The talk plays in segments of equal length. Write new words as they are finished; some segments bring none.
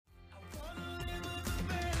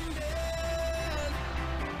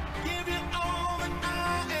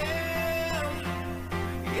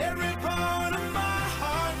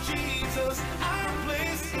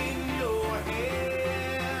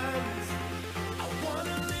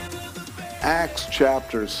Acts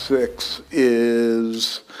chapter 6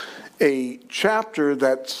 is a chapter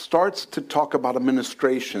that starts to talk about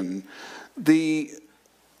administration. The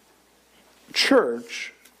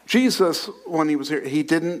church, Jesus, when he was here, he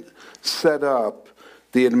didn't set up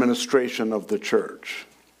the administration of the church.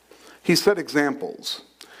 He set examples.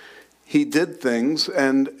 He did things,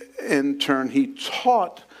 and in turn, he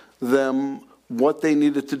taught them what they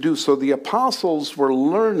needed to do. So the apostles were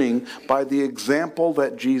learning by the example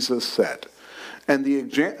that Jesus set. And the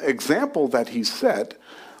example that he set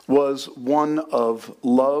was one of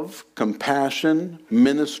love, compassion,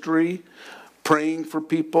 ministry, praying for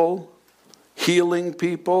people, healing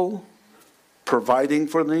people, providing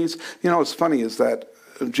for needs. You know, what's funny is that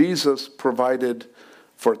Jesus provided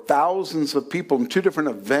for thousands of people in two different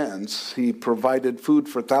events. He provided food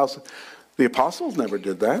for thousands. The apostles never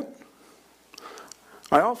did that.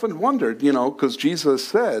 I often wondered, because Jesus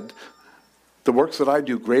said, the works that I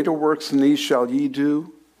do, greater works than these shall ye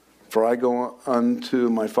do, for I go unto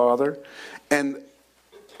my Father. And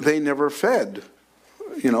they never fed,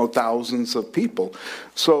 thousands of people.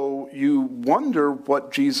 So you wonder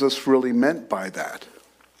what Jesus really meant by that.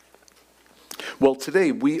 Well,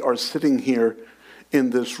 today we are sitting here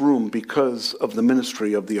in this room because of the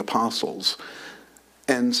ministry of the apostles.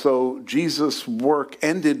 And so Jesus' work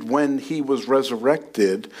ended when he was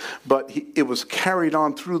resurrected, but it was carried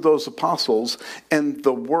on through those apostles, and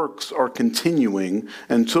the works are continuing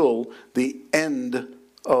until the end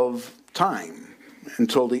of time,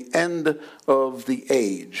 until the end of the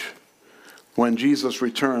age, when Jesus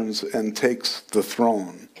returns and takes the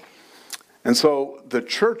throne. And so the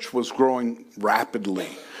church was growing rapidly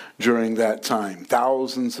during that time.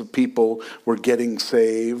 Thousands of people were getting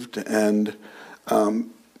saved, and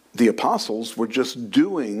the apostles were just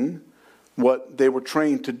doing what they were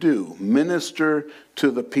trained to do, minister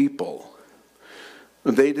to the people.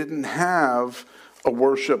 They didn't have a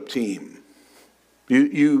worship team.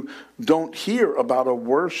 You don't hear about a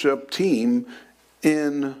worship team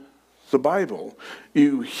in the Bible.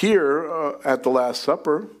 You hear at the Last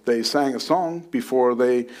Supper, they sang a song before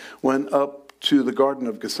they went up to the Garden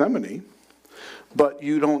of Gethsemane, but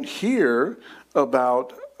you don't hear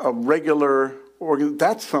about a regular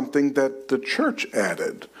that's something that the church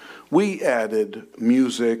added. We added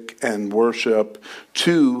music and worship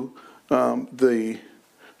to the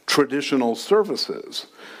traditional services.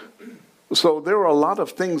 So there are a lot of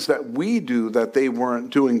things that we do that they weren't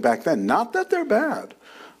doing back then. Not that they're bad.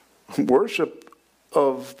 Worship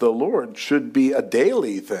of the Lord should be a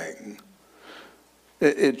daily thing.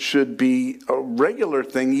 It should be a regular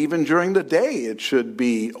thing. Even during the day, it should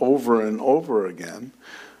be over and over again.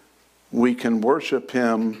 We can worship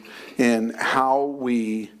him in how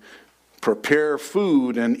we prepare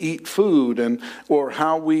food and eat food, or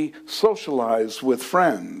how we socialize with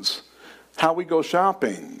friends, how we go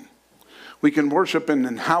shopping. We can worship him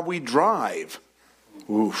in how we drive.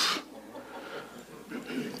 Oof.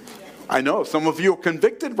 I know some of you are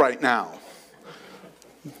convicted right now.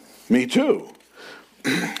 Me too.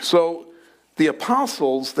 So the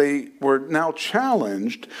apostles, they were now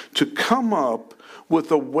challenged to come up with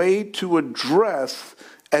a way to address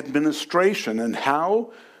administration and how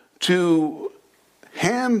to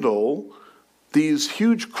handle these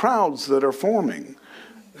huge crowds that are forming.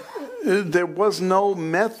 There was no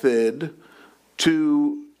method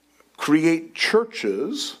to create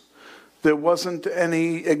churches. There wasn't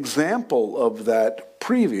any example of that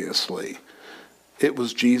previously. It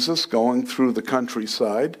was Jesus going through the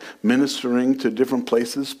countryside, ministering to different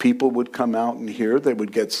places. People would come out and hear. They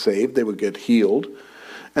would get saved. They would get healed.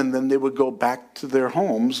 And then they would go back to their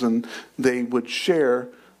homes and they would share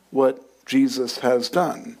what Jesus has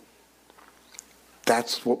done.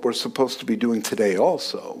 That's what we're supposed to be doing today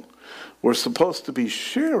also. We're supposed to be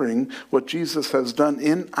sharing what Jesus has done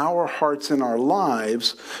in our hearts, in our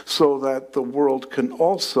lives, so that the world can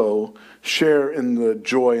also share in the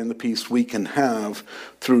joy and the peace we can have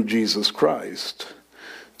through Jesus Christ.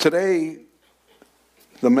 Today,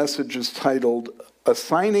 the message is titled,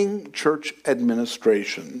 Assigning Church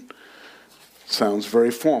Administration. Sounds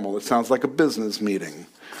very formal. It sounds like a business meeting.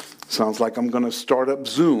 Sounds like I'm going to start up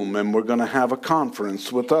Zoom and we're going to have a conference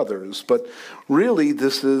with others. But really,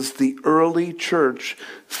 this is the early church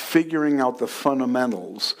figuring out the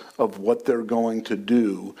fundamentals of what they're going to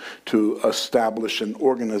do to establish an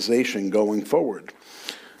organization going forward.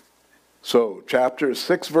 So, chapter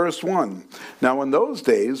 6, verse 1. Now, in those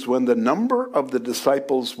days, when the number of the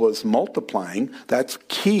disciples was multiplying, that's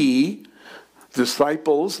key.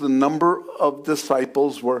 Disciples, the number of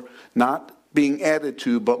disciples were not being added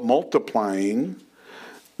to, but multiplying.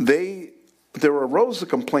 They there arose a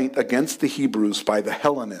complaint against the Hebrews by the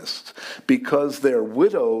Hellenists because their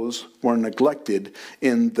widows were neglected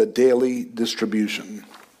in the daily distribution.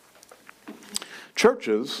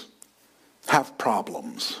 Churches have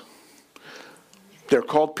problems. They're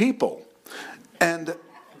called people. And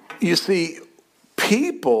you see,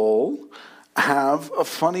 people have a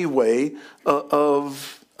funny way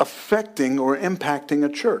of affecting or impacting a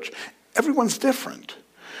church. Everyone's different.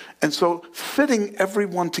 And so fitting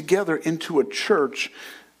everyone together into a church,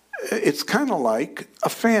 it's kind of like a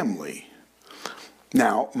family.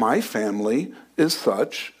 Now, my family is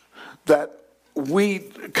such that we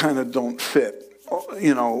kind of don't fit,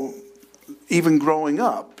 even growing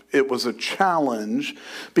up. It was a challenge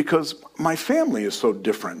because my family is so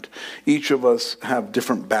different. Each of us have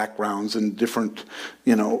different backgrounds and different,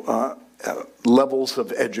 levels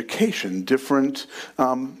of education, different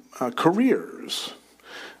careers.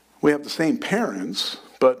 We have the same parents,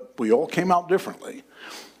 but we all came out differently.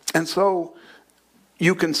 And so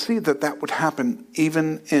you can see that would happen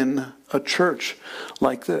even in a church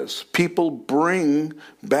like this. People bring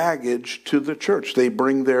baggage to the church. They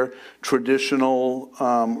bring their traditional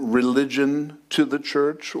religion to the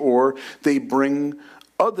church, or they bring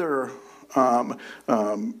other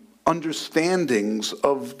understandings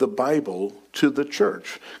of the Bible to the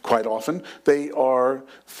church. Quite often, they are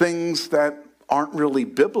things that aren't really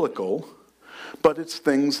biblical, but it's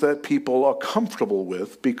things that people are comfortable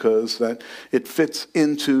with because that it fits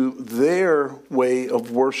into their way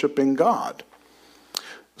of worshiping God.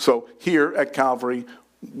 So here at Calvary,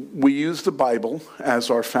 we use the Bible as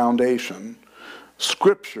our foundation.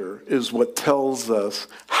 Scripture is what tells us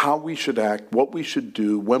how we should act, what we should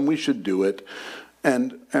do, when we should do it,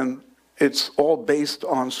 and it's all based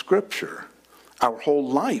on Scripture. Our whole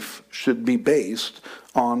life should be based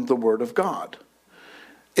on the Word of God.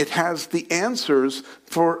 It has the answers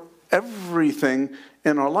for everything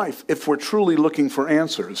in our life, if we're truly looking for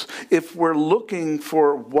answers. If we're looking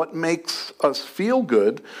for what makes us feel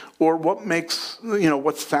good, or what makes,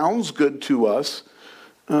 what sounds good to us,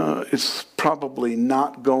 it's probably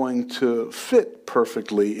not going to fit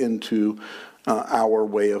perfectly into our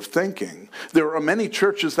way of thinking. There are many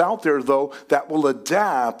churches out there, though, that will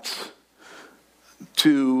adapt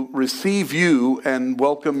to receive you and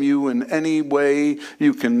welcome you in any way.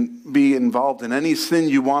 You can be involved in any sin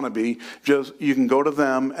you want to be. Just you can go to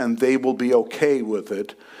them and they will be okay with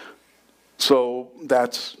it. So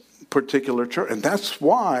that's particular church. And that's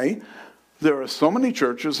why there are so many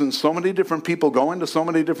churches and so many different people going to so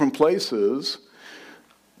many different places.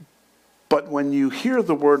 But when you hear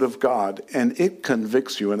the Word of God and it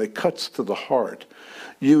convicts you and it cuts to the heart,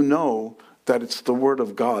 you know that it's the Word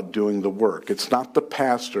of God doing the work. It's not the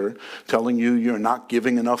pastor telling you you're not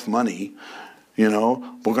giving enough money. We're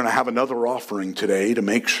going to have another offering today to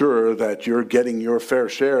make sure that you're getting your fair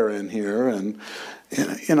share in here. And,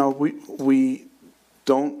 we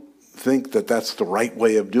don't think that that's the right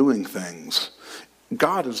way of doing things.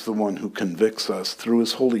 God is the one who convicts us through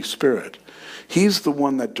His Holy Spirit. He's the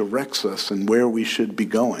one that directs us in where we should be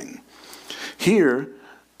going. Here,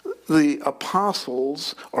 the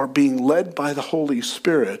apostles are being led by the Holy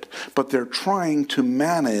Spirit, but they're trying to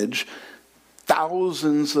manage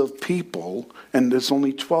thousands of people, and there's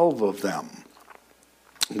only 12 of them.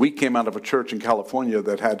 We came out of a church in California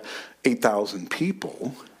that had 8,000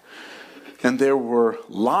 people, and there were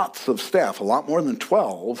lots of staff, a lot more than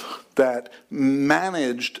 12, that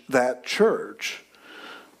managed that church,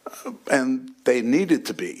 and they needed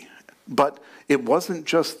to be. But it wasn't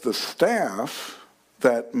just the staff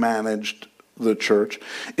that managed the church,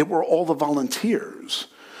 it were all the volunteers.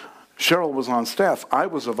 Cheryl was on staff, I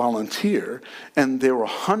was a volunteer, and there were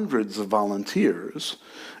hundreds of volunteers,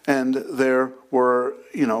 and there were,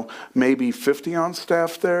 maybe 50 on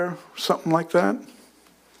staff there, something like that.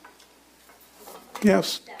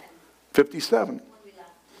 Yes, 57.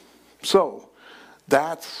 So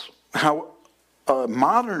that's how a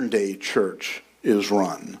modern day church is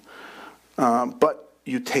run. But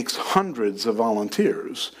it takes hundreds of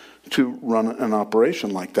volunteers to run an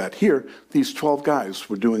operation like that. Here, these 12 guys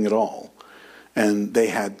were doing it all. And they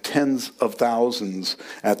had tens of thousands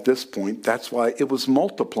at this point. That's why it was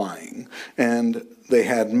multiplying. And they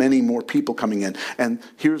had many more people coming in. And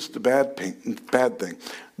here's the bad thing.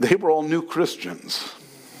 They were all new Christians.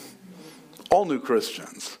 All new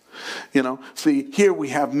Christians. See, here we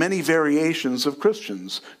have many variations of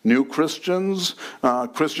Christians. New Christians,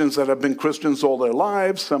 Christians that have been Christians all their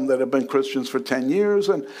lives, some that have been Christians for 10 years,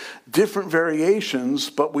 and different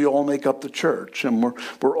variations, but we all make up the church, and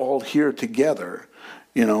we're all here together.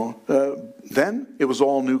 Then it was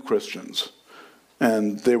all new Christians.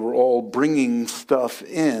 and they were all bringing stuff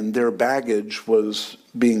in. Their baggage was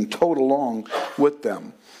being towed along with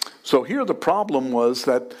them. So here the problem was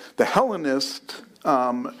that the Hellenist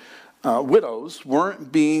widows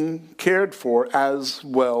weren't being cared for as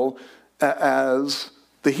well as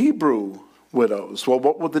the Hebrew widows. Well,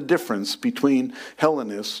 what was the difference between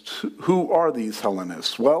Hellenists? Who are these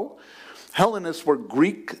Hellenists? Well, Hellenists were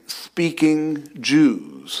Greek-speaking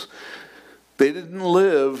Jews. They didn't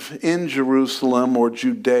live in Jerusalem or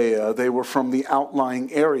Judea. They were from the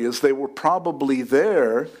outlying areas. They were probably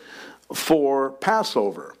there for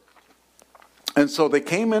Passover. And so they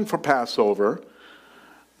came in for Passover.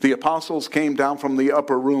 The apostles came down from the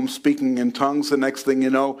upper room speaking in tongues. The next thing you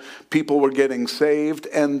know, people were getting saved,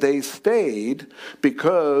 and they stayed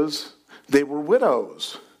because they were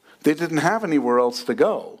widows. They didn't have anywhere else to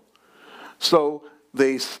go. So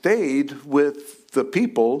they stayed with the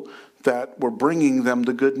people that were bringing them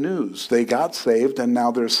the good news. They got saved, and now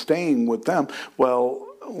they're staying with them. Well,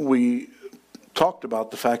 we talked about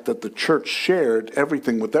the fact that the church shared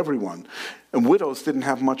everything with everyone. And widows didn't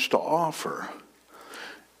have much to offer.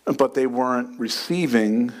 But they weren't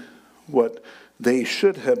receiving what they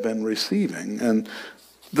should have been receiving. And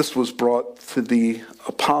this was brought to the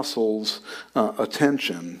apostles'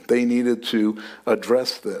 attention. They needed to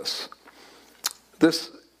address this. This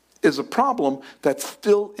is a problem that's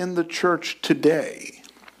still in the church today.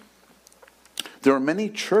 There are many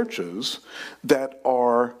churches that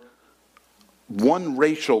are one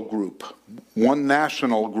racial group, one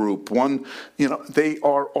national group, they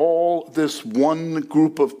are all this one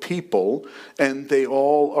group of people, and they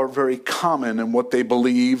all are very common in what they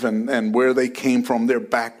believe and where they came from, their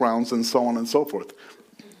backgrounds, and so on and so forth.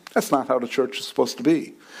 That's not how the church is supposed to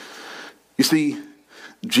be. You see,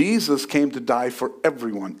 Jesus came to die for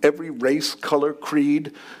everyone, every race, color,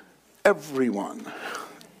 creed, everyone.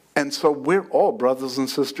 And so we're all brothers and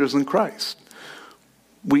sisters in Christ.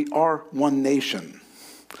 We are one nation,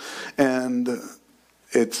 and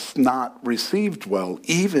it's not received well,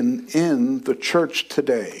 even in the church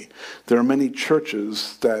today. There are many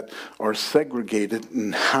churches that are segregated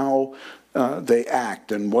in how they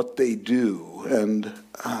act and what they do, and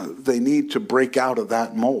they need to break out of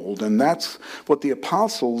that mold. And that's what the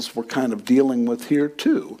apostles were kind of dealing with here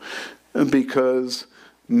too, because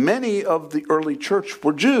many of the early church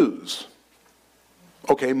were Jews.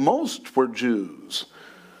 Okay, most were Jews.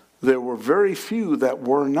 There were very few that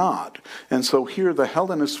were not. And so here the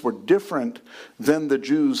Hellenists were different than the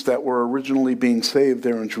Jews that were originally being saved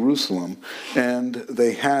there in Jerusalem. And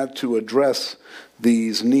they had to address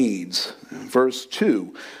these needs. Verse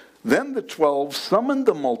 2, then the 12 summoned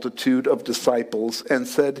the multitude of disciples and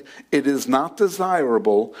said, it is not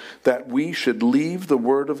desirable that we should leave the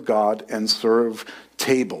word of God and serve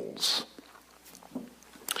tables.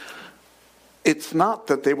 It's not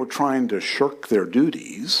that they were trying to shirk their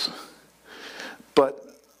duties,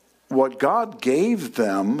 but what God gave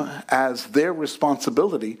them as their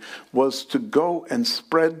responsibility was to go and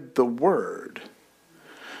spread the word,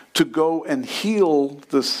 to go and heal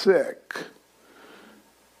the sick,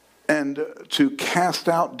 and to cast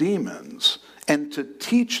out demons, and to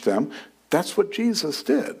teach them. That's what Jesus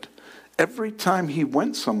did. Every time he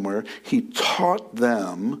went somewhere, he taught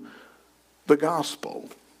them the gospel.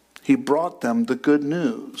 He brought them the good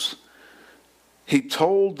news. He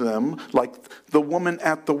told them, like the woman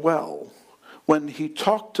at the well. When he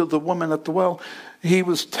talked to the woman at the well, he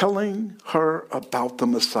was telling her about the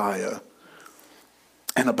Messiah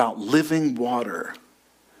and about living water.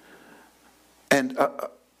 And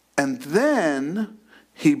then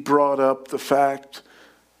he brought up the fact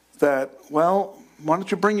that, well, why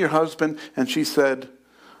don't you bring your husband? And she said,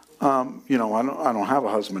 I don't have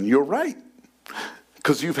a husband. You're right.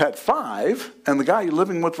 Because you've had 5, and the guy you're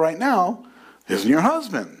living with right now isn't your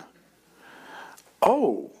husband.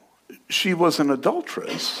 Oh, she was an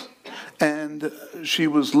adulteress, and she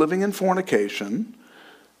was living in fornication,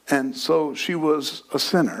 and so she was a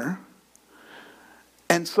sinner.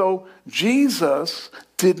 And so Jesus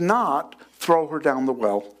did not throw her down the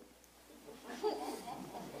well.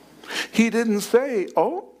 He didn't say,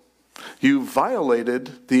 oh, you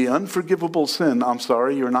violated the unforgivable sin. I'm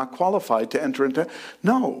sorry, you're not qualified to enter into.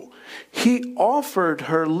 No, he offered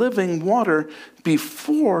her living water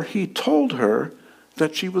before he told her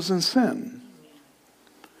that she was in sin.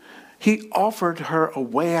 He offered her a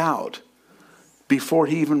way out before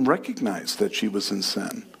he even recognized that she was in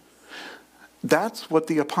sin. That's what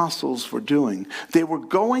the apostles were doing. They were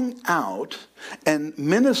going out and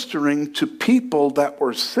ministering to people that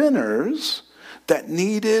were sinners that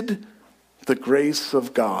needed the grace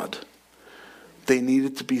of God. They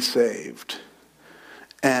needed to be saved.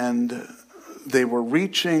 And they were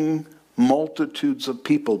reaching multitudes of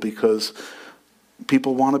people because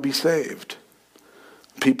people want to be saved.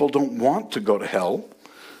 People don't want to go to hell.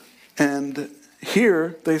 And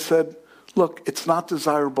here they said, look, it's not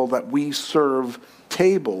desirable that we serve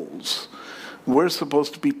tables. We're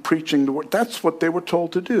supposed to be preaching the word. That's what they were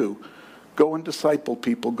told to do. Go and disciple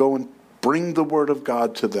people. Go and bring the word of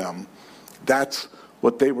God to them. That's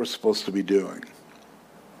what they were supposed to be doing.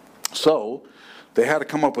 So they had to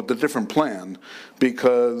come up with a different plan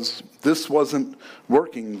because this wasn't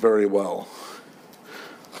working very well.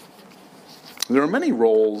 There are many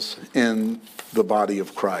roles in the body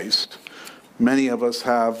of Christ. Many of us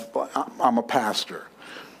have, I'm a pastor,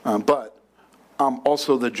 but I'm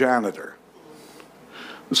also the janitor.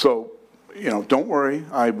 So, don't worry,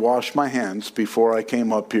 I washed my hands before I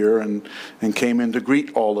came up here and came in to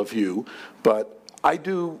greet all of you, but I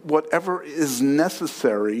do whatever is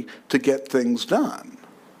necessary to get things done.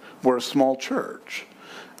 We're a small church,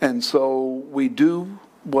 and so we do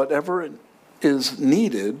whatever is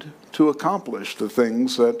needed to accomplish the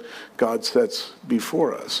things that God sets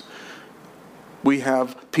before us. We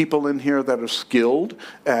have people in here that are skilled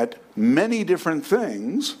at many different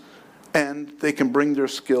things, and they can bring their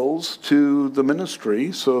skills to the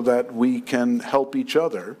ministry so that we can help each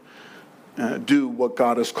other do what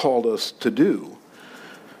God has called us to do.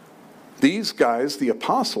 These guys, the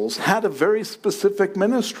apostles, had a very specific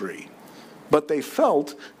ministry, but they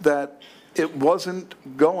felt that it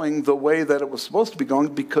wasn't going the way that it was supposed to be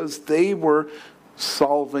going because they were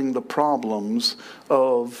solving the problems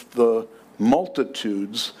of the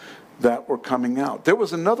multitudes that were coming out. There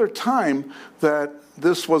was another time that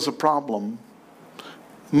this was a problem.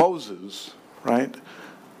 Moses, right?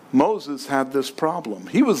 Moses had this problem.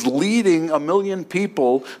 He was leading 1 million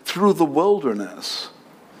people through the wilderness.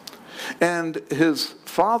 And his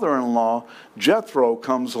father-in-law, Jethro,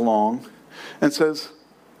 comes along and says,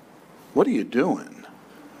 what are you doing?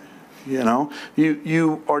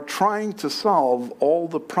 You are trying to solve all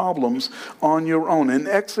the problems on your own. In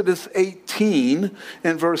Exodus 18,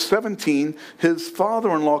 in verse 17, his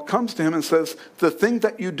father-in-law comes to him and says, the thing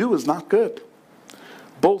that you do is not good.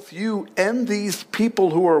 Both you and these people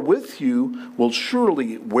who are with you will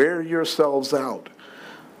surely wear yourselves out.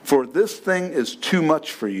 For this thing is too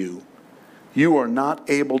much for you. You are not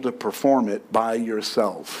able to perform it by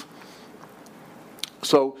yourself.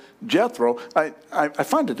 So Jethro, I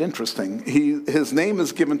find it interesting. His name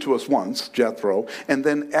is given to us once, Jethro, and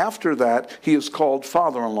then after that, he is called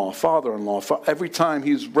father-in-law, father-in-law. Every time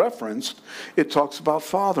he's referenced, it talks about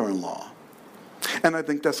father-in-law. And I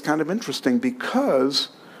think that's kind of interesting because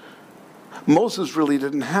Moses really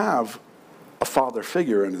didn't have a father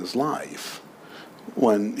figure in his life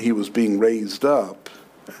when he was being raised up.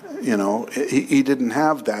 He didn't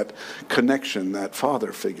have that connection, that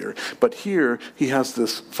father figure. But here he has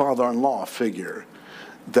this father-in-law figure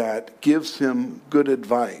that gives him good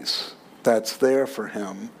advice, that's there for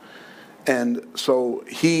him. And so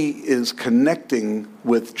he is connecting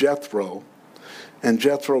with Jethro, and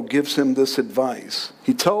Jethro gives him this advice.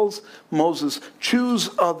 He tells Moses, choose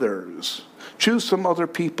others, choose some other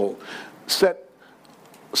people, set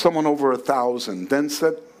someone over 1,000, then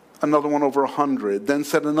set another one over 100, then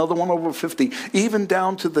set another one over 50, even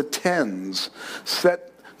down to the tens.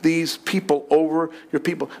 Set these people over your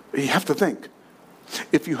people. You have to think,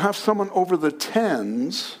 if you have someone over the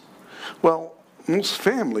tens, well, most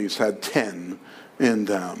families had 10 in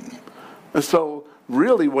them. And so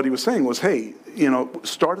really what he was saying was, hey,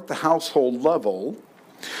 start at the household level,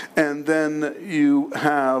 and then you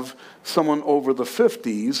have someone over the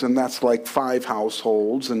 50s, and that's like 5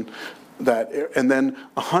 households, and then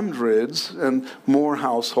hundreds and more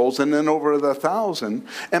households, and then over 1,000.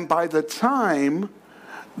 And by the time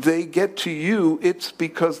they get to you, it's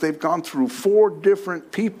because they've gone through 4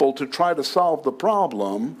 different people to try to solve the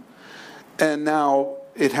problem, and now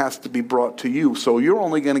it has to be brought to you. So you're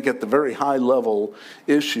only going to get the very high level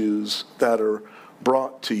issues that are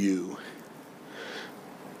brought to you.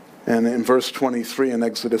 And in verse 23 in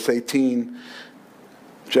Exodus 18,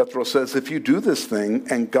 Jethro says, if you do this thing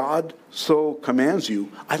and God so commands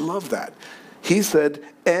you, I love that. He said,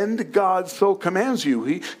 and God so commands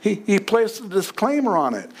you. He placed a disclaimer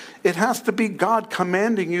on it. It has to be God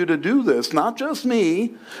commanding you to do this, not just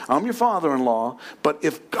me. I'm your father-in-law. But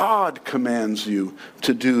if God commands you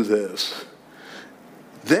to do this,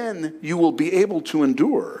 then you will be able to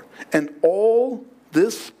endure. And all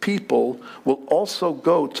this people will also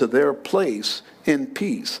go to their place in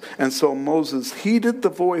peace. And so Moses heeded the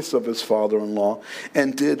voice of his father-in-law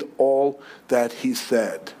and did all that he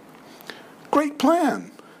said. Great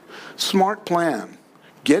plan. Smart plan.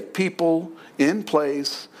 get people in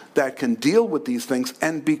place that can deal with these things,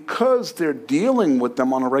 and because they're dealing with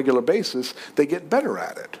them on a regular basis, they get better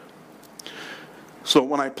at it. So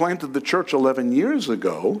when I planted the church 11 years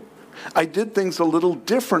ago, I did things a little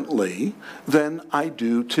differently than I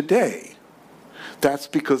do today. That's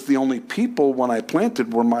because the only people when I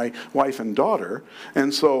planted were my wife and daughter.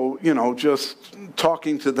 And so, just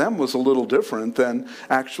talking to them was a little different than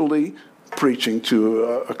actually preaching to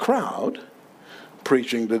a crowd,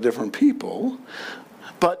 preaching to different people.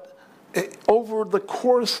 But over the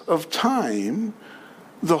course of time,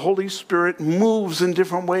 the Holy Spirit moves in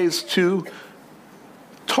different ways to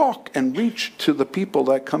talk and reach to the people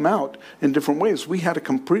that come out in different ways. We had a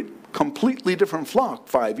completely different flock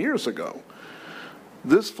 5 years ago.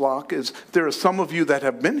 This flock there are some of you that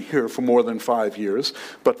have been here for more than 5 years,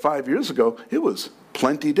 but 5 years ago, it was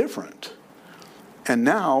plenty different. And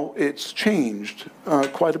now it's changed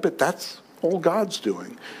quite a bit. That's all God's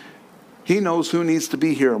doing. He knows who needs to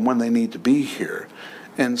be here and when they need to be here.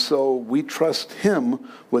 And so we trust him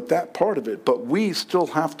with that part of it, but we still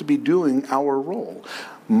have to be doing our role.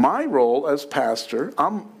 My role as pastor,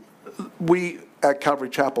 we at Calvary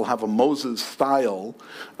Chapel have a Moses style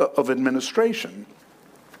of administration,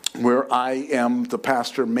 where I am the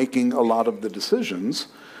pastor making a lot of the decisions,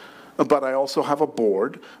 but I also have a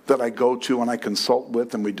board that I go to and I consult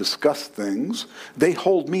with and we discuss things. They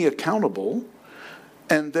hold me accountable,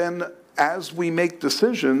 and then as we make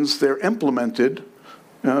decisions, they're implemented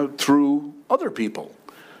through other people.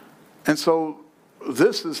 And so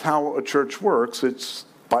this is how a church works. It's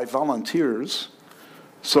by volunteers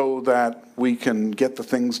so that we can get the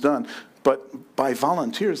things done. But by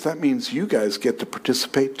volunteers, that means you guys get to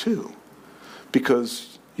participate too,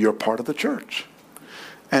 because you're part of the church.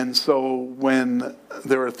 And so when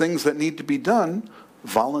there are things that need to be done,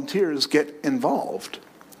 volunteers get involved.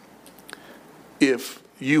 If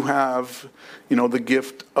you have, the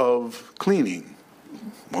gift of cleaning,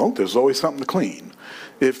 well, there's always something to clean.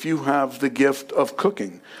 If you have the gift of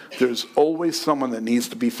cooking, there's always someone that needs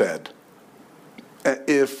to be fed.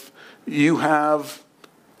 If you have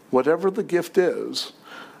whatever the gift is,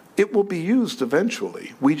 it will be used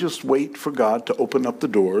eventually. We just wait for God to open up the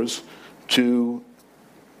doors to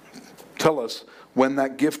tell us when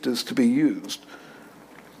that gift is to be used.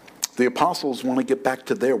 The apostles want to get back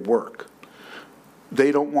to their work.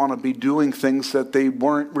 They don't want to be doing things that they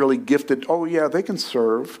weren't really gifted. Oh yeah, they can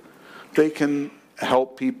serve. They can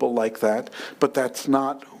help people like that, but that's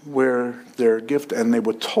not where they're gifted. And they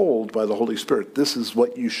were told by the Holy Spirit, this is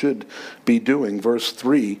what you should be doing. Verse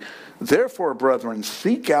 3, therefore, brethren,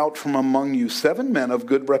 seek out from among you 7 men of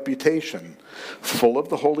good reputation, full of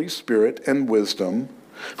the Holy Spirit and wisdom,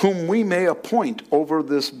 whom we may appoint over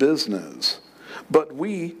this business. But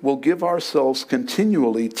we will give ourselves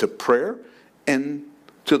continually to prayer and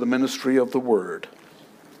to the ministry of the word.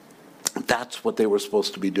 That's what they were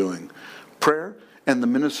supposed to be doing. Prayer and the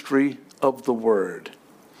ministry of the word.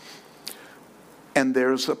 And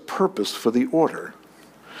there's a purpose for the order.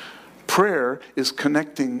 Prayer is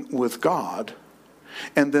connecting with God,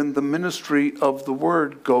 and then the ministry of the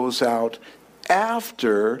word goes out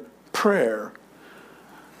after prayer.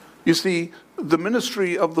 You see, the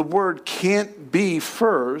ministry of the word can't be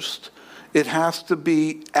first. It has to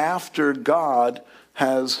be after God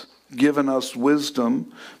has given us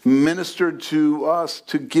wisdom, ministered to us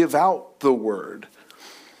to give out the word.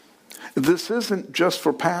 This isn't just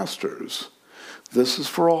for pastors. This is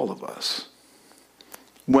for all of us.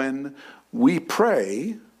 When we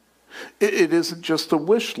pray, it isn't just a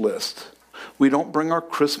wish list. We don't bring our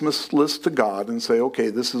Christmas list to God and say, okay,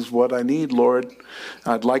 this is what I need, Lord.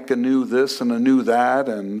 I'd like a new this and a new that,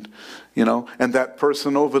 and that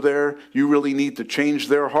person over there, you really need to change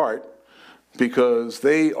their heart because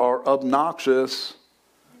they are obnoxious.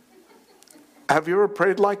 Have you ever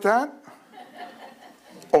prayed like that?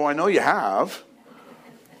 Oh, I know you have.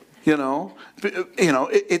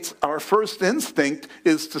 It's our first instinct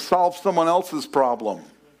is to solve someone else's problem,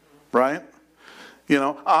 right?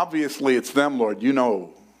 Obviously it's them, Lord. You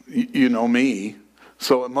know me,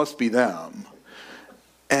 so it must be them.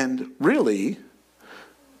 And really,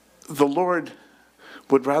 the Lord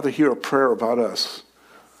would rather hear a prayer about us.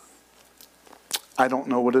 I don't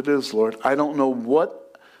know what it is, Lord. I don't know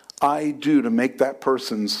what I do to make that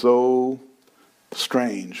person so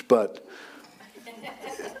strange, but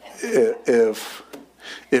if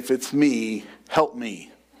it's me, help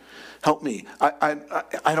me. Help me.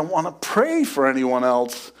 I don't want to pray for anyone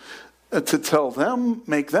else to tell them,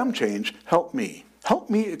 make them change. Help me. Help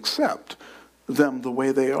me accept them the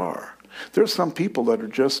way they are. There's some people that are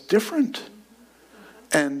just different.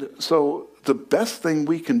 And so the best thing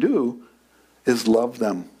we can do is love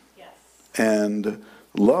them. Yes. And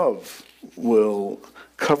love will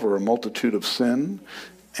cover a multitude of sin,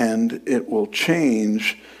 and it will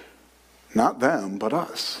change not them, but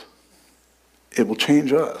us. It will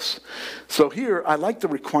change us. So here, I like the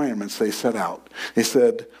requirements they set out. They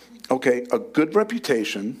said, okay, a good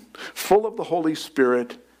reputation, full of the Holy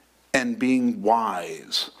Spirit, and being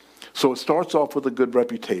wise. So it starts off with a good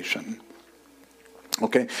reputation.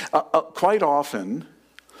 Okay, quite often,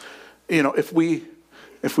 if we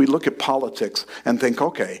look at politics and think,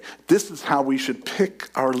 okay, this is how we should pick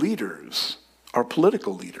our leaders, our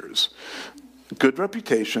political leaders. Good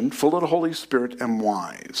reputation, full of the Holy Spirit, and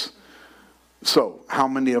wise. So, how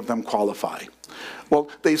many of them qualify? Well,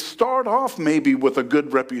 they start off maybe with a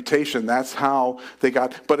good reputation. That's how they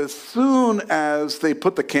got. But as soon as they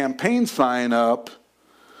put the campaign sign up,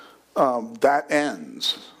 that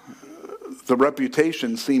ends. The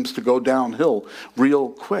reputation seems to go downhill real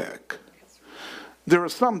quick. There are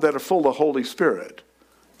some that are full of Holy Spirit.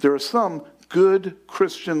 There are some good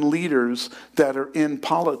Christian leaders that are in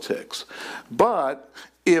politics. But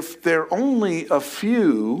if there are only a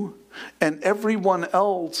few and everyone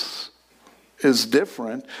else is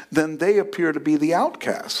different, then they appear to be the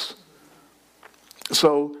outcasts.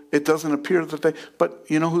 So it doesn't appear that they, but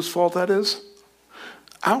you know whose fault that is?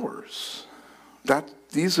 Ours.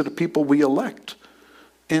 These are the people we elect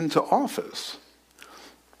into office.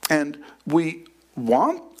 And we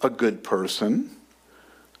want a good person,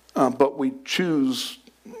 but we choose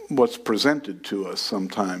what's presented to us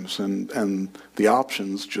sometimes, and the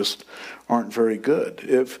options just aren't very good.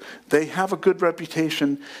 If they have a good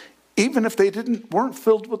reputation, even if they weren't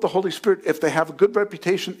filled with the Holy Spirit, if they have a good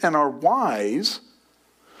reputation and are wise,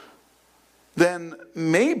 then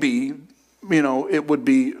maybe, it would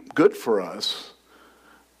be good for us.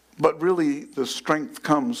 But really, the strength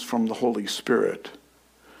comes from the Holy Spirit.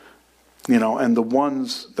 And the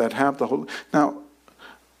ones that have the Holy... Now,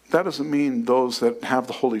 that doesn't mean those that have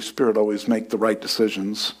the Holy Spirit always make the right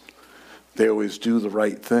decisions. They always do the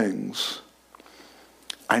right things.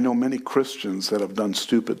 I know many Christians that have done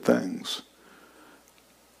stupid things,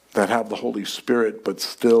 that have the Holy Spirit, but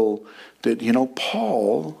still did.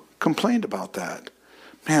 Paul complained about that.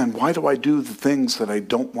 Man, why do I do the things that I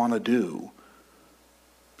don't want to do?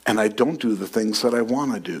 And I don't do the things that I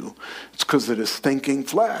want to do. It's because of his thinking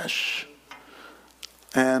flesh.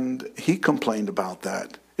 And he complained about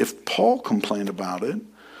that. If Paul complained about it,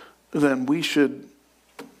 then we should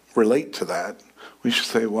relate to that. We should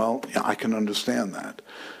say, well, yeah, I can understand that.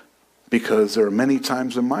 Because there are many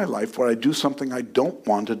times in my life where I do something I don't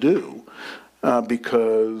want to do.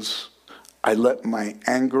 Because I let my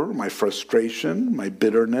anger, my frustration, my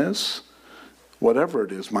bitterness, whatever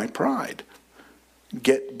it is, my pride,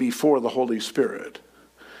 get before the Holy Spirit.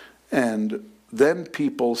 And then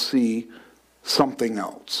people see something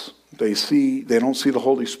else. They don't see the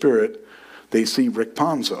Holy Spirit, they see Rick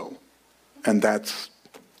Ponzo. And that's,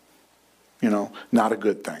 not a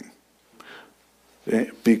good thing.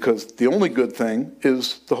 Because the only good thing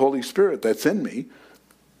is the Holy Spirit that's in me.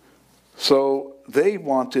 So they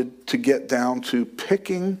wanted to get down to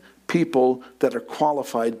picking people that are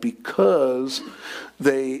qualified because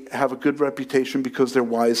they have a good reputation, because they're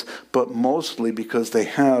wise, but mostly because they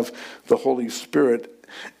have the Holy Spirit.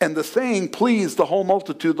 And the saying pleased the whole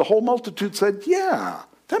multitude. The whole multitude said, yeah,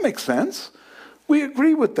 that makes sense. We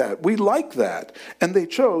agree with that. We like that. And they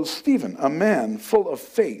chose Stephen, a man full of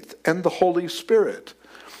faith and the Holy Spirit.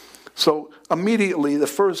 So immediately the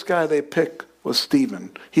first guy they picked was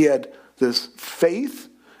Stephen. He had this faith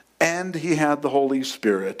and he had the Holy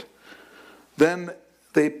Spirit. Then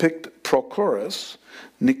they picked Prochorus,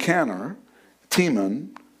 Nicanor,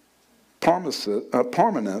 Timon,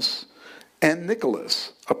 Parmenas, and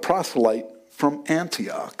Nicholas, a proselyte from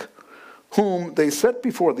Antioch, whom they set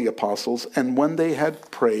before the apostles, and when they had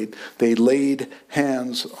prayed, they laid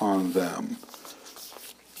hands on them.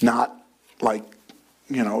 Not like,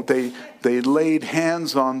 they laid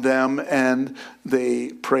hands on them and they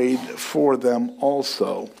prayed for them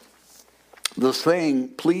also. The saying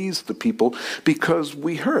pleased the people because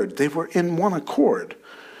we heard they were in one accord.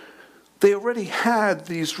 They already had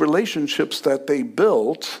these relationships that they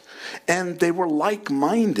built, and they were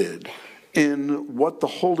like-minded in what the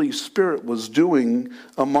Holy Spirit was doing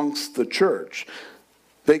amongst the church.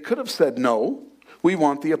 They could have said, no, we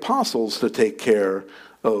want the apostles to take care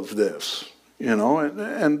of this,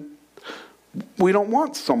 and we don't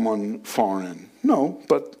want someone foreign. No,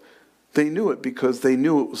 but they knew it because they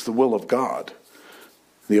knew it was the will of God.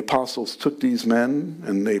 The apostles took these men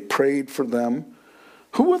and they prayed for them.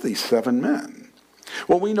 Who were these 7 men?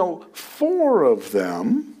 Well, we know 4 of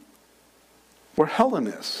them were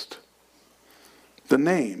Hellenists. the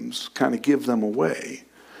names kind of give them away.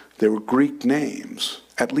 They were Greek names,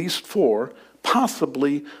 at least 4,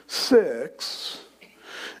 possibly 6.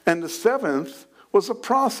 And the 7th was a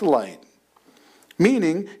proselyte,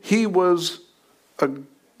 meaning he was a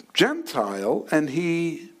Gentile and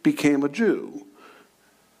he became a Jew.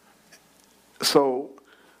 So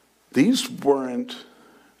these weren't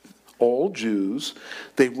all Jews.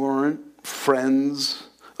 They weren't friends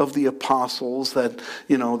of the apostles that,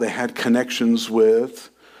 they had connections with.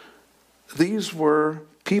 These were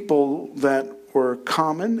people that were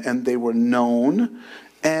common and they were known,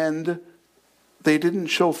 and they didn't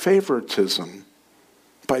show favoritism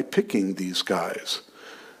by picking these guys.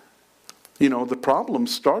 The problem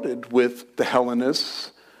started with the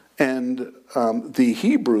Hellenists and the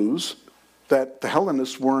Hebrews, that the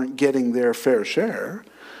Hellenists weren't getting their fair share,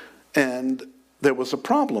 and there was a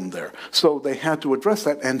problem there. So they had to address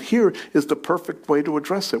that, and here is the perfect way to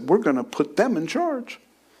address it. We're going to put them in charge.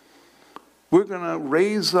 We're going to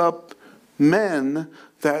raise up men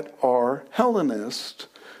that are Hellenists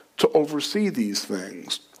to oversee these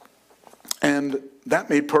things. And that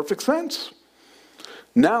made perfect sense.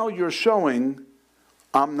 Now you're showing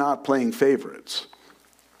I'm not playing favorites.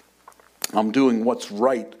 I'm doing what's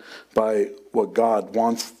right by what God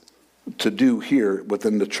wants to do here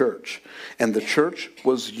within the church. And the church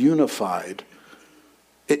was unified.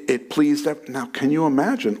 It pleased them. Now, can you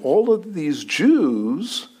imagine? All of these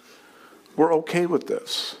Jews were okay with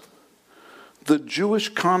this. The Jewish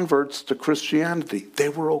converts to Christianity, they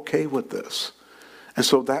were okay with this. And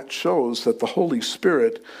so that shows that the Holy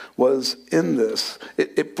Spirit was in this.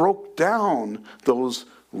 It broke down those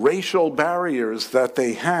racial barriers that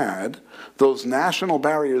they had, those national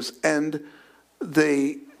barriers, and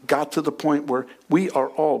they got to the point where we are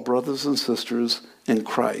all brothers and sisters in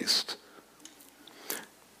Christ.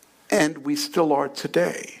 And we still are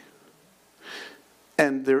today.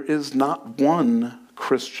 And there is not one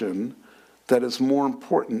Christian that is more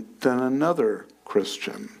important than another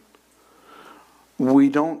Christian. We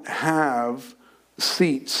don't have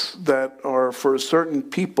seats that are for certain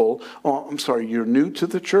people. Oh, I'm sorry, you're new to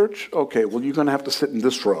the church? Okay, well, you're going to have to sit in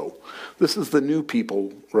this row. This is the new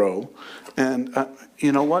people row. And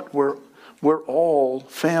you know what? We're all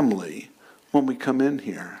family when we come in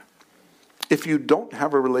here. If you don't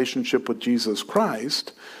have a relationship with Jesus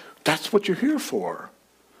Christ, that's what you're here for.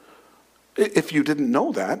 If you didn't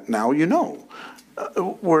know that, now you know.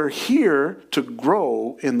 We're here to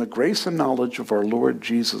grow in the grace and knowledge of our Lord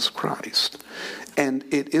Jesus Christ. And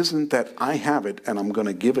it isn't that I have it and I'm going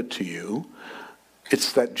to give it to you.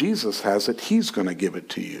 It's that Jesus has it, he's going to give it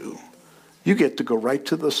to you. You get to go right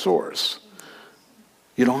to the source.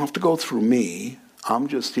 You don't have to go through me. I'm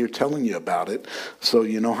just here telling you about it so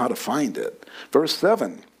you know how to find it. Verse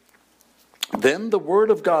 7. Then the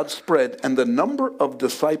word of God spread, and the number of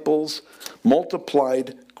disciples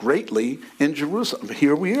multiplied greatly in Jerusalem.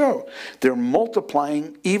 Here we go. They're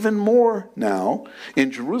multiplying even more now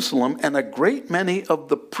in Jerusalem, and a great many of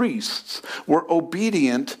the priests were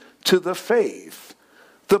obedient to the faith.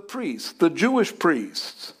 The priests, the Jewish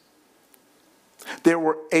priests. There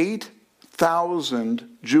were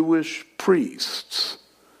 8,000 Jewish priests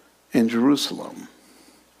in Jerusalem.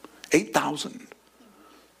 8,000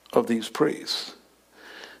 of these priests.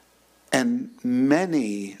 And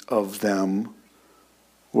many of them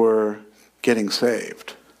were getting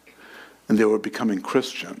saved. And they were becoming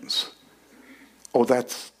Christians. Oh,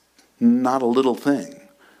 that's not a little thing.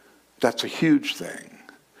 That's a huge thing.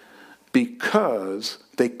 Because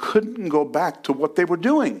they couldn't go back to what they were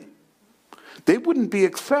doing. They wouldn't be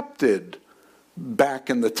accepted back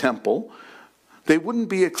in the temple. They wouldn't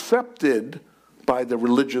be accepted by the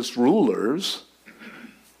religious rulers.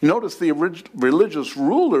 Notice the religious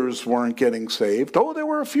rulers weren't getting saved. Oh, there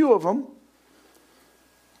were a few of them.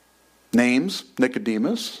 Names: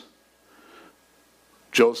 Nicodemus,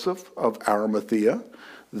 Joseph of Arimathea.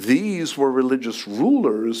 These were religious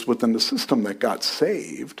rulers within the system that got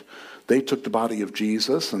saved. They took the body of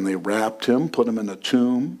Jesus and they wrapped him, put him in a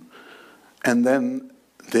tomb, and then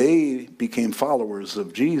they became followers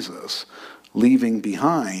of Jesus, leaving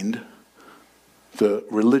behind the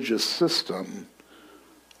religious system.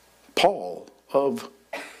 Paul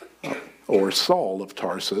or Saul of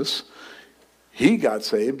Tarsus, he got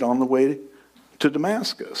saved on the way to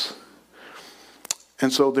Damascus.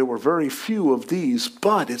 And so there were very few of these,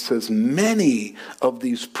 but it says many of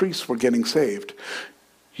these priests were getting saved.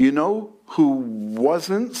 You know who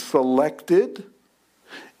wasn't selected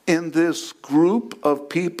in this group of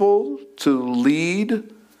people to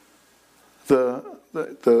lead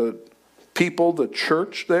the people, the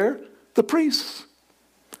church there? The priests.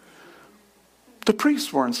 The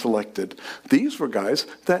priests weren't selected. These were guys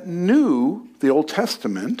that knew the Old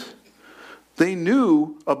Testament. They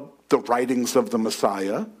knew the writings of the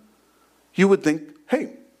Messiah. You would think,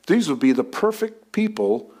 hey, these would be the perfect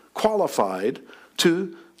people qualified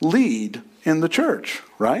to lead in the church,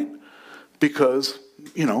 right? Because,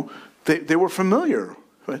 they were familiar.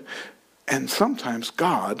 Right? And sometimes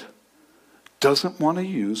God doesn't want to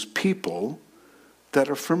use people that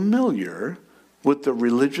are familiar with the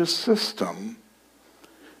religious system.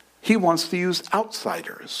 He wants to use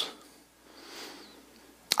outsiders.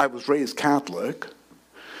 I was raised Catholic,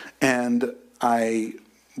 and I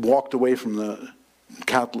walked away from the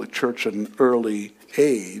Catholic Church at an early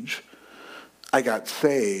age. I got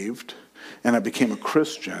saved, and I became a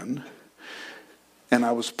Christian. And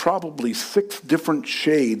I was probably 6 different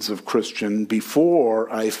shades of Christian before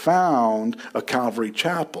I found a Calvary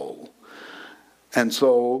Chapel. And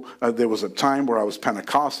so there was a time where I was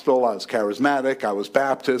Pentecostal, I was charismatic, I was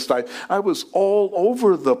Baptist. I was all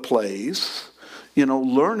over the place,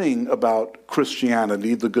 learning about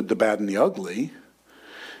Christianity, the good, the bad, and the ugly.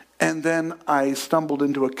 And then I stumbled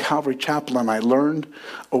into a Calvary Chapel, and I learned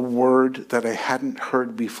a word that I hadn't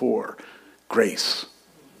heard before: grace.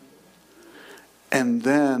 And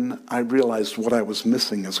then I realized what I was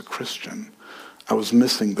missing as a Christian. I was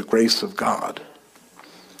missing the grace of God.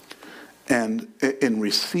 And in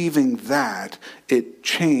receiving that, it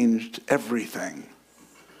changed everything.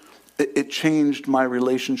 It changed my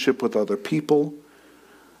relationship with other people.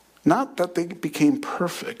 Not that they became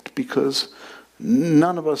perfect, because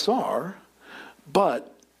none of us are,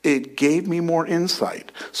 but it gave me more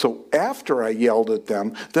insight. So after I yelled at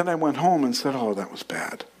them, then I went home and said, oh, that was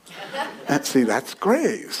bad. And see, that's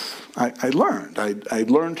grace. I learned. I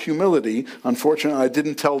learned humility. Unfortunately, I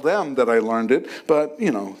didn't tell them that I learned it, but,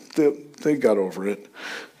 they got over it.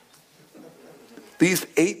 These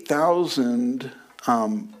 8,000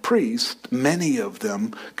 priests, many of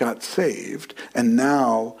them got saved, and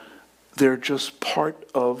now they're just part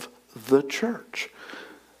of the church.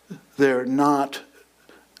 They're not,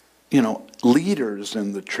 leaders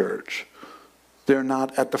in the church. They're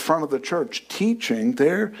not at the front of the church teaching.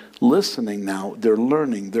 They're listening now. They're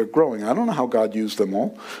learning. They're growing. I don't know how God used them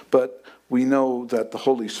all, but we know that the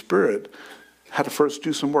Holy Spirit had to first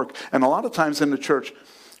do some work. And a lot of times in the church,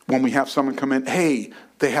 when we have someone come in, hey,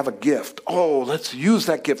 they have a gift. Oh, let's use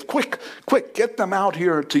that gift. Quick, get them out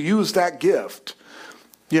here to use that gift.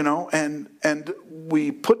 And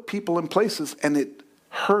we put people in places, and it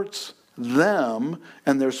hurts them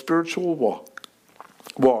and their spiritual walk,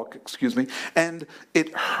 and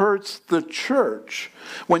it hurts the church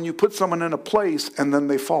when you put someone in a place and then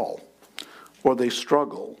they fall, or they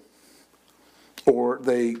struggle, or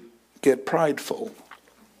they get prideful.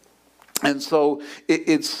 And so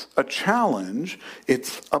it's a challenge.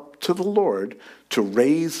 It's up to the Lord to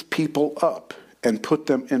raise people up and put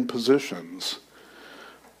them in positions.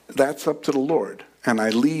 That's up to the Lord. And I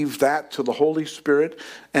leave that to the Holy Spirit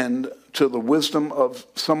and to the wisdom of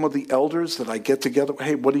some of the elders that I get together.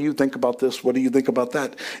 Hey, what do you think about this? What do you think about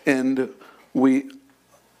that? And we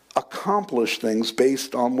accomplish things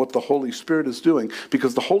based on what the Holy Spirit is doing,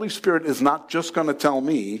 because the Holy Spirit is not just going to tell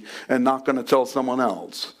me and not going to tell someone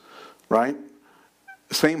else, right?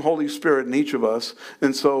 Same Holy Spirit in each of us.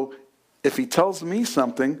 And so if he tells me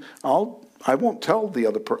something, I won't tell the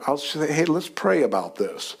other person. I'll say, hey, let's pray about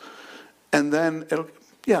this. And then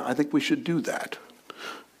I think we should do that.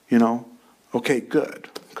 Okay, good,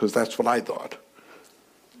 because that's what I thought.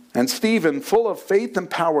 And Stephen, full of faith and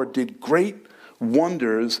power, did great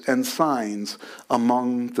wonders and signs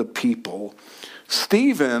among the people.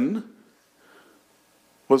 Stephen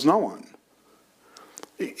was no one.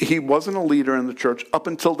 He wasn't a leader in the church up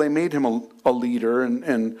until they made him a leader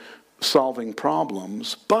in solving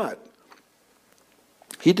problems, but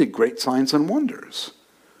he did great signs and wonders.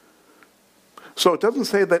 So it doesn't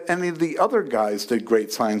say that any of the other guys did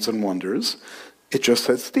great signs and wonders. It just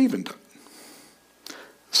says Stephen did.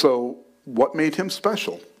 So what made him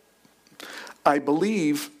special? I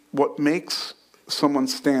believe what makes someone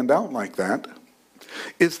stand out like that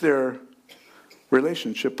is their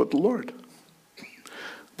relationship with the Lord.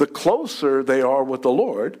 The closer they are with the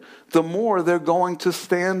Lord, the more they're going to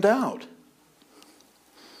stand out.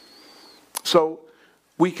 So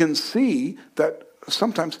we can see that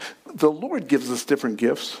sometimes the Lord gives us different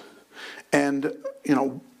gifts. And,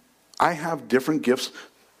 I have different gifts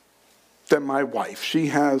than my wife. She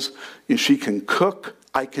can cook,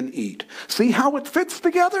 I can eat. See how it fits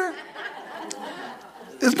together?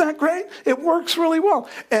 Isn't that great? It works really well.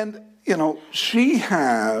 And, she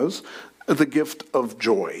has the gift of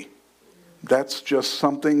joy. That's just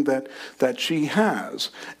something that she has.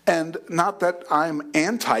 And not that I'm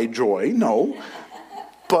anti-joy, no.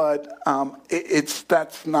 But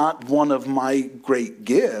that's not one of my great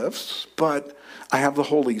gifts, but I have the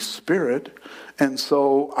Holy Spirit, and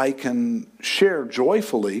so I can share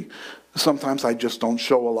joyfully. Sometimes I just don't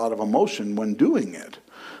show a lot of emotion when doing it.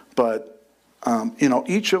 But,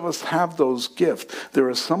 each of us have those gifts. There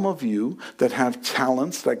are some of you that have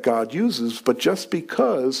talents that God uses, but just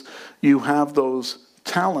because you have those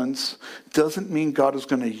talents doesn't mean God is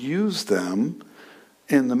going to use them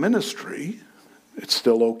in the ministry. It's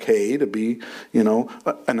still okay to be,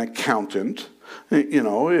 an accountant.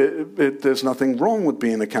 There's nothing wrong with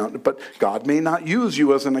being an accountant, but God may not use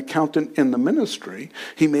you as an accountant in the ministry.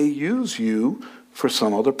 He may use you for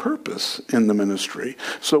some other purpose in the ministry.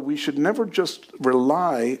 So we should never just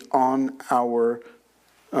rely on our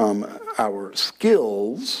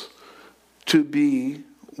skills to be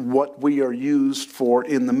what we are used for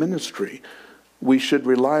in the ministry. We should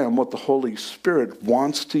rely on what the Holy Spirit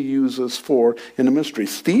wants to use us for in the ministry.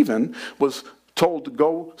 Stephen was told to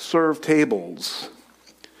go serve tables.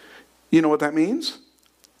 You know what that means?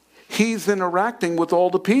 He's interacting with all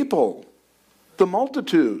the people, the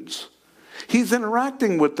multitudes. He's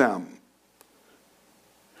interacting with them.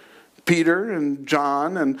 Peter and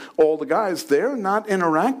John and all the guys, they're not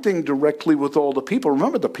interacting directly with all the people.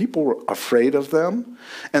 Remember, the people were afraid of them,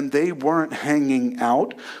 and they weren't hanging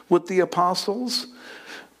out with the apostles.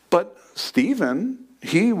 But Stephen,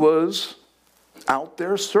 he was out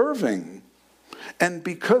there serving. And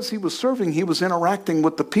because he was serving, he was interacting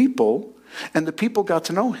with the people, and the people got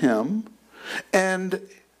to know him, and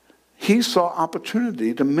he saw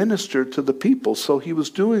opportunity to minister to the people. So he was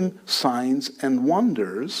doing signs and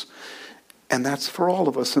wonders. And that's for all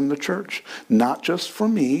of us in the church. Not just for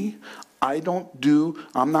me.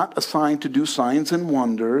 I'm not assigned to do signs and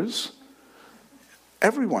wonders.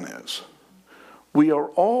 Everyone is. We are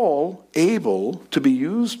all able to be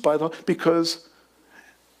used by because,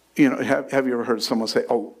 have you ever heard someone say,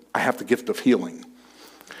 "Oh, I have the gift of healing"?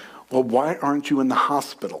 Well, why aren't you in the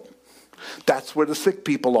hospital? That's where the sick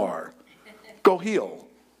people are. Go heal.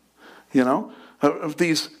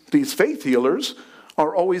 These faith healers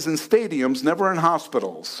are always in stadiums, never in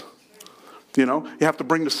hospitals. You have to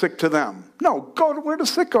bring the sick to them. No, go to where the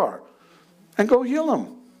sick are and go heal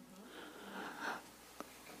them.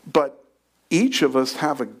 But each of us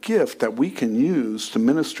have a gift that we can use to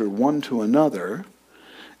minister one to another.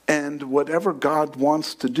 And whatever God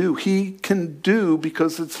wants to do, he can do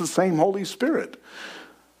because it's the same Holy Spirit.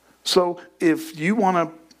 So if you want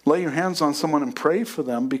to lay your hands on someone and pray for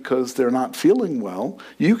them because they're not feeling well,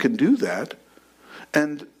 you can do that,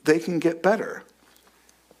 and they can get better.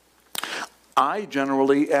 I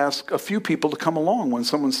generally ask a few people to come along when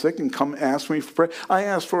someone's sick and come ask me for prayer. I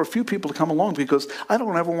ask for a few people to come along because I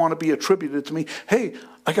don't ever want to be attributed to me, "Hey,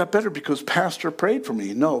 I got better because Pastor prayed for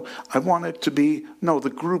me." No, I want it to be, no, the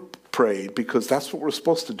group prayed, because that's what we're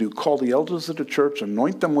supposed to do. Call the elders of the church,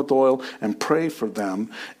 anoint them with oil, and pray for them.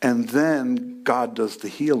 And then God does the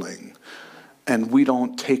healing. And we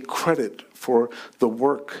don't take credit for the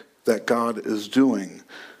work that God is doing.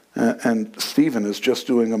 And Stephen is just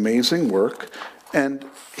doing amazing work. And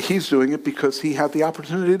he's doing it because he had the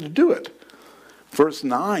opportunity to do it. Verse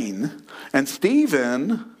 9, and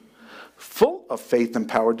Stephen, full of faith and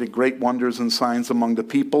power, did great wonders and signs among the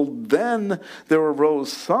people. Then there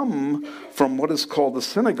arose some from what is called the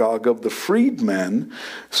synagogue of the freedmen,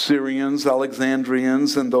 Syrians,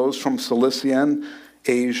 Alexandrians, and those from Cilicia and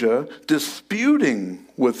Asia, disputing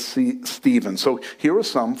with Stephen. So here are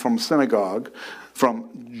some from synagogue, from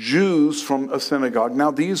Jews from a synagogue.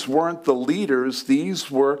 Now these weren't the leaders,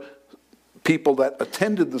 these were people that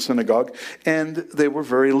attended the synagogue, and they were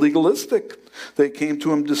very legalistic. They came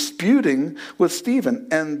to him disputing with Stephen,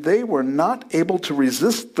 and they were not able to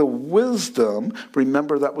resist the wisdom.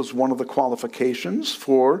 Remember, that was one of the qualifications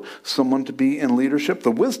for someone to be in leadership,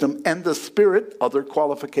 the wisdom and the Spirit, other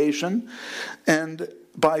qualification, and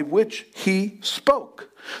by which he spoke.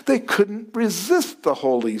 They couldn't resist the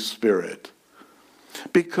Holy Spirit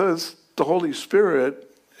because the Holy Spirit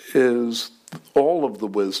is all of the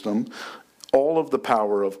wisdom, all of the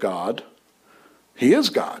power of God. He is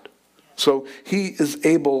God. So he is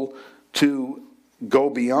able to go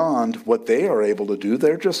beyond what they are able to do.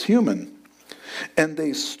 They're just human. And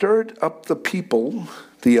they stirred up the people,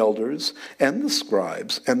 the elders, and the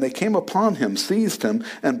scribes, and they came upon him, seized him,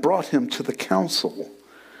 and brought him to the council.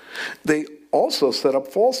 They also set up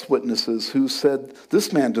false witnesses who said,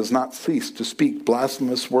 "This man does not cease to speak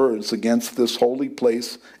blasphemous words against this holy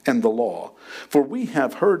place and the law. For we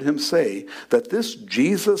have heard him say that this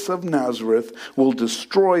Jesus of Nazareth will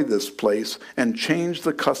destroy this place and change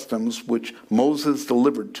the customs which Moses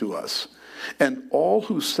delivered to us." And all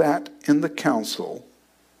who sat in the council,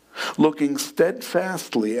 looking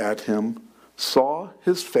steadfastly at him, saw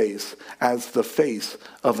his face as the face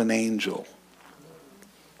of an angel.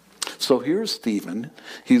 So here's Stephen.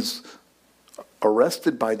 He's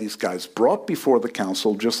arrested by these guys, brought before the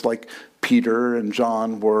council, just like Peter and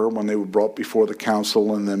John were when they were brought before the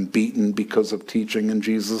council and then beaten because of teaching in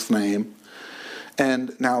Jesus' name.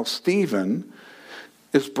 And now Stephen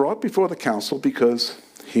is brought before the council because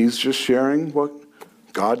he's just sharing what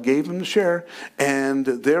God gave him to share. And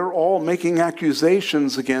they're all making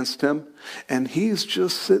accusations against him. And he's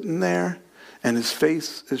just sitting there and his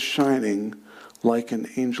face is shining like an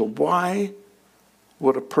angel. Why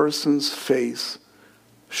would a person's face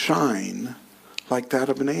shine like that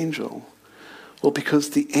of an angel? Well, because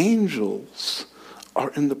the angels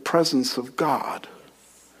are in the presence of God.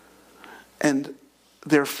 And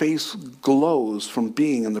their face glows from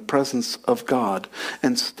being in the presence of God.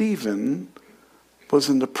 And Stephen was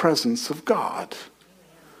in the presence of God.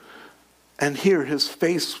 And here his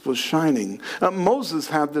face was shining. Moses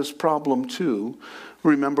had this problem too.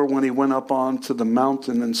 Remember when he went up onto the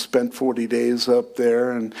mountain and spent 40 days up there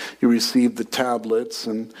and he received the tablets.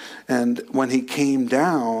 And when he came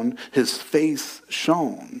down, his face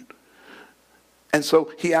shone. And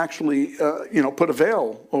so he actually, put a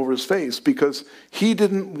veil over his face because he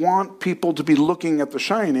didn't want people to be looking at the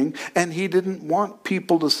shining, and he didn't want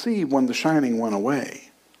people to see when the shining went away.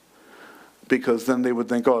 Because then they would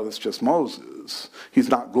think, oh, that's just Moses. He's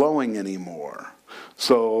not glowing anymore.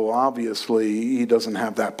 So obviously he doesn't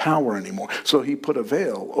have that power anymore. So he put a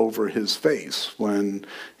veil over his face when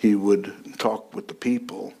he would talk with the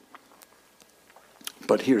people.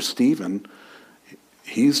 But here Stephen,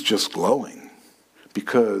 he's just glowing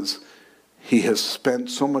because he has spent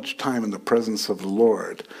so much time in the presence of the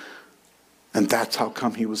Lord. And that's how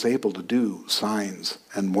come he was able to do signs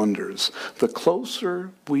and wonders. The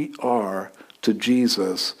closer we are to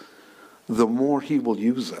Jesus, the more he will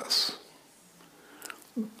use us.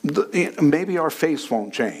 Maybe our face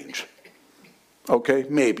won't change. Okay,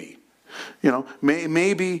 maybe.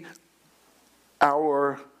 Maybe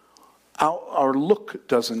our look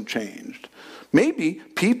doesn't change. Maybe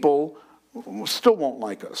people still won't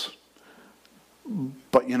like us.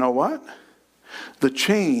 But you know what? The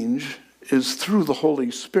change is through the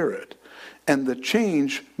Holy Spirit. And the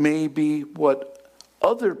change may be what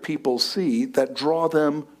other people see that draw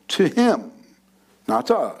them to him. Not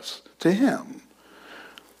to us, to him.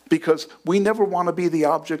 Because we never want to be the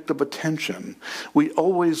object of attention. We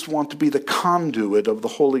always want to be the conduit of the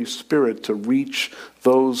Holy Spirit to reach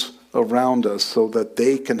those around us so that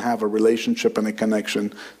they can have a relationship and a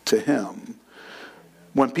connection to him.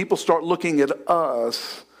 When people start looking at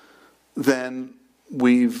us, then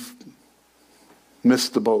we've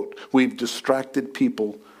missed the boat. We've distracted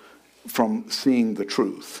people from seeing the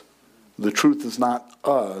truth. The truth is not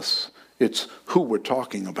us, it's who we're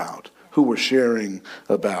talking about, who we're sharing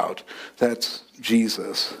about. That's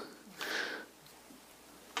Jesus.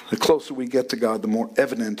 The closer we get to God, the more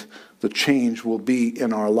evident the change will be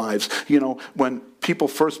in our lives. When people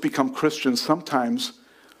first become Christians, sometimes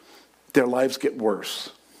their lives get worse.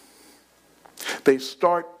 They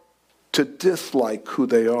start to dislike who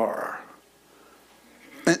they are.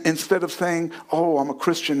 Instead of saying, oh, I'm a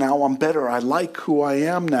Christian now, I'm better, I like who I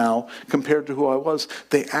am now compared to who I was,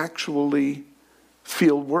 they actually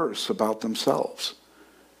feel worse about themselves.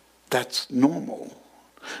 That's normal.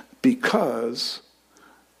 Because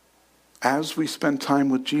as we spend time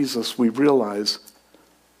with Jesus, we realize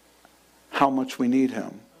how much we need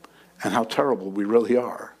him and how terrible we really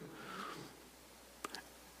are.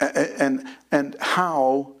 And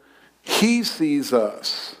how he sees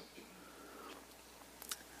us.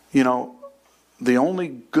 The only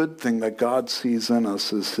good thing that God sees in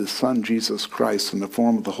us is his Son, Jesus Christ, in the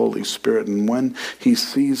form of the Holy Spirit. And when he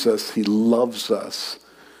sees us, he loves us.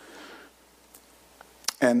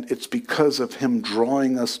 And it's because of him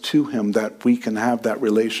drawing us to him that we can have that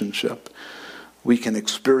relationship. We can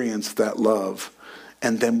experience that love,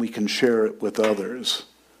 and then we can share it with others.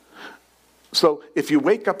 So if you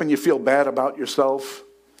wake up and you feel bad about yourself,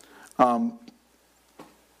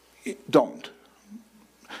 don't.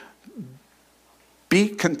 Be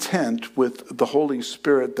content with the Holy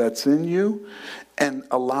Spirit that's in you and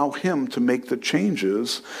allow him to make the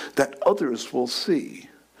changes that others will see.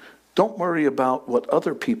 Don't worry about what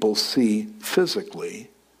other people see physically,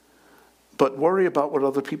 but worry about what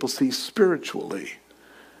other people see spiritually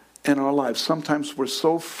in our lives. Sometimes we're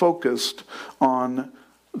so focused on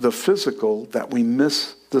the physical that we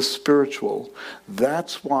miss the spiritual.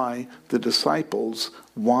 That's why the disciples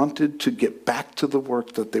wanted to get back to the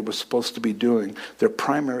work that they were supposed to be doing. Their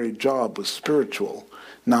primary job was spiritual,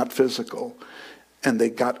 not physical. And they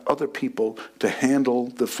got other people to handle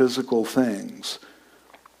the physical things.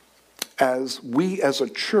 As we as a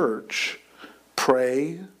church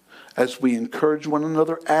pray, as we encourage one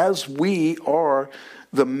another, as we are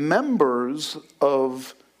the members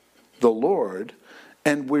of the Lord,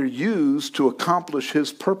 and we're used to accomplish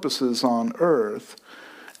his purposes on earth,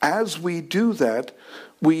 as we do that,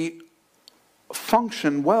 we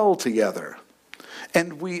function well together.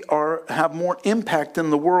 And we have more impact in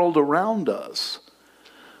the world around us.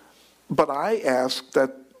 But I ask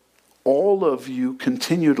that all of you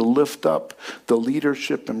continue to lift up the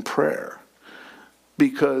leadership in prayer.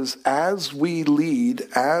 Because as we lead,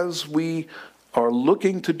 as we are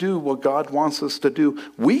looking to do what God wants us to do,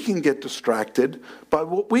 we can get distracted by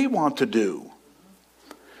what we want to do.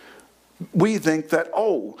 We think that,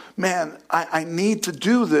 oh, man, I need to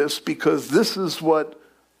do this because this is what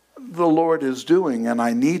the Lord is doing, and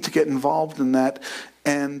I need to get involved in that,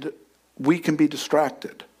 and we can be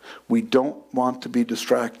distracted. We don't want to be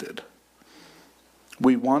distracted.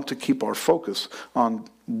 We want to keep our focus on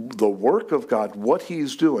the work of God, what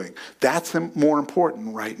he's doing. That's more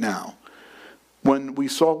important right now. When we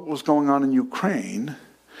saw what was going on in Ukraine,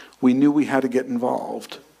 we knew we had to get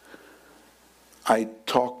involved. I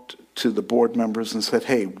talked to the board members and said,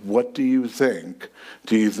 hey, what do you think?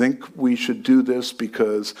 Do you think we should do this?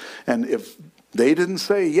 Because, and if they didn't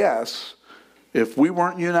say yes, if we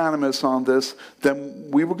weren't unanimous on this, then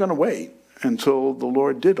we were going to wait until the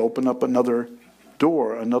Lord did open up another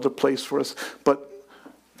door, another place for us. But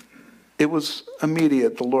it was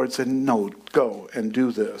immediate. The Lord said, no, go and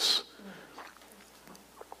do this.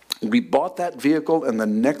 We bought that vehicle, and the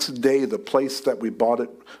next day the place that we bought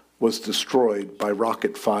it was destroyed by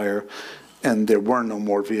rocket fire, and there were no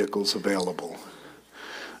more vehicles available.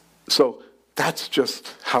 So that's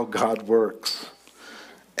just how God works.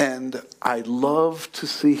 And I love to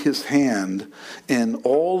see his hand in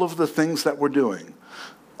all of the things that we're doing.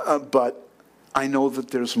 But I know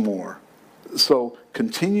that there's more. So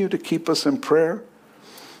continue to keep us in prayer.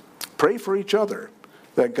 Pray for each other,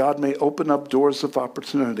 that God may open up doors of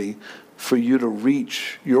opportunity for you to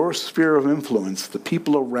reach your sphere of influence, the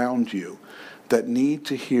people around you that need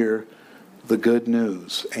to hear the good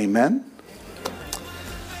news. Amen?